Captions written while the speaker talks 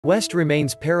West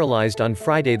remains paralyzed on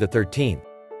Friday the 13th.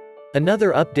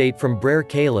 Another update from Brer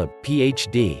Caleb,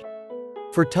 Ph.D.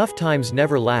 For tough times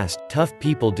never last, tough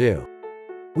people do.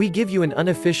 We give you an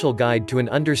unofficial guide to an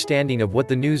understanding of what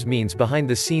the news means behind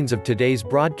the scenes of today's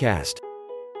broadcast.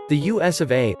 The US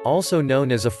of A, also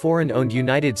known as a foreign-owned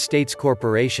United States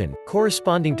corporation,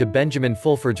 corresponding to Benjamin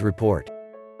Fulford's report.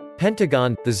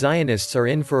 Pentagon, the Zionists are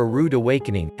in for a rude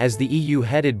awakening, as the EU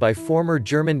headed by former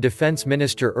German Defense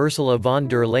Minister Ursula von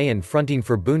der Leyen fronting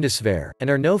for Bundeswehr, and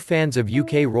are no fans of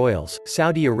UK royals,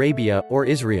 Saudi Arabia, or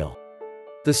Israel.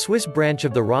 The Swiss branch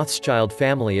of the Rothschild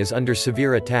family is under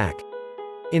severe attack.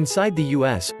 Inside the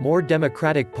US, more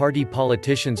Democratic Party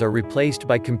politicians are replaced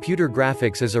by computer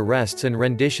graphics as arrests and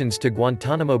renditions to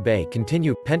Guantanamo Bay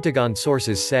continue, Pentagon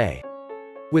sources say.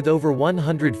 With over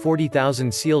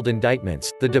 140,000 sealed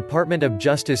indictments, the Department of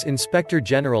Justice Inspector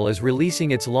General is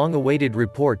releasing its long-awaited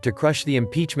report to crush the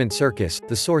impeachment circus,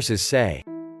 the sources say.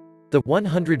 The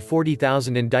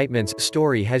 140,000 indictments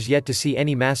story has yet to see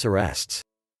any mass arrests.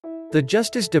 The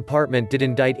Justice Department did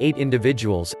indict 8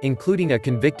 individuals, including a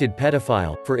convicted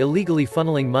pedophile, for illegally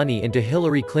funneling money into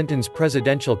Hillary Clinton's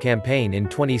presidential campaign in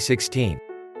 2016.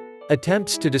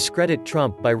 Attempts to discredit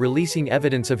Trump by releasing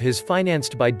evidence of his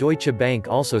financed by Deutsche Bank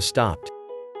also stopped.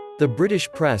 The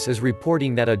British press is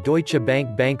reporting that a Deutsche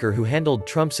Bank banker who handled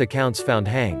Trump's accounts found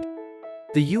hanged.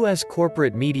 The U.S.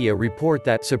 corporate media report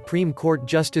that Supreme Court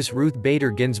Justice Ruth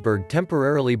Bader Ginsburg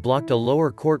temporarily blocked a lower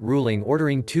court ruling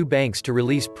ordering 2 banks to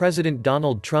release President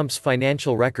Donald Trump's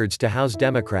financial records to House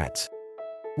Democrats.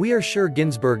 We are sure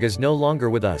Ginsburg is no longer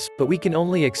with us, but we can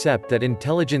only accept that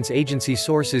intelligence agency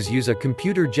sources use a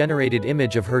computer-generated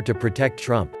image of her to protect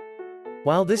Trump.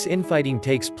 While this infighting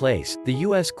takes place, the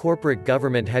U.S. corporate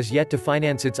government has yet to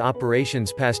finance its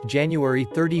operations past January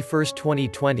 31,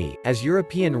 2020, as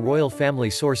European royal family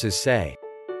sources say.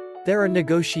 There are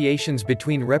negotiations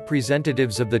between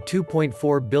representatives of the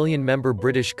 2.4 billion-member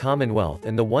British Commonwealth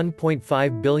and the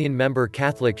 1.5 billion-member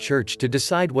Catholic Church to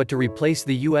decide what to replace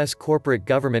the U.S. corporate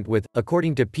government with,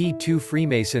 according to P2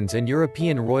 Freemasons and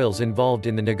European royals involved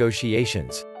in the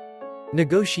negotiations.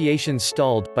 Negotiations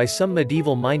stalled, by some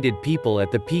medieval-minded people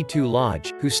at the P2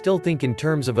 Lodge, who still think in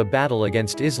terms of a battle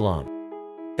against Islam.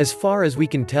 As far as we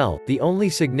can tell, the only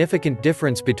significant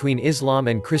difference between Islam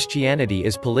and Christianity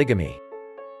is polygamy.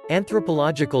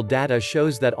 Anthropological data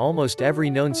shows that almost every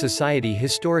known society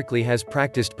historically has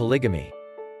practiced polygamy.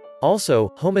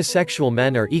 Also, homosexual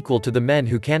men are equal to the men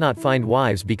who cannot find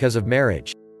wives because of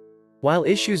marriage. While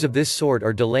issues of this sort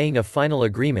are delaying a final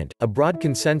agreement, a broad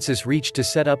consensus reached to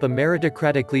set up a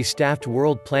meritocratically staffed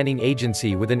world planning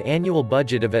agency with an annual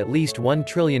budget of at least $1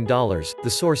 trillion, the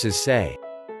sources say.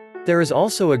 There is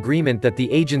also agreement that the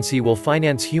agency will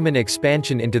finance human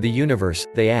expansion into the universe,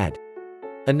 they add.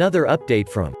 Another update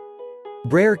from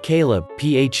Brer Caleb,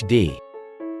 Ph.D.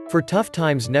 For tough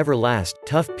times never last,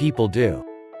 tough people do.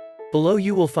 Below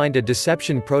you will find a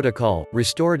deception protocol,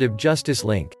 restorative justice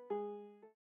link.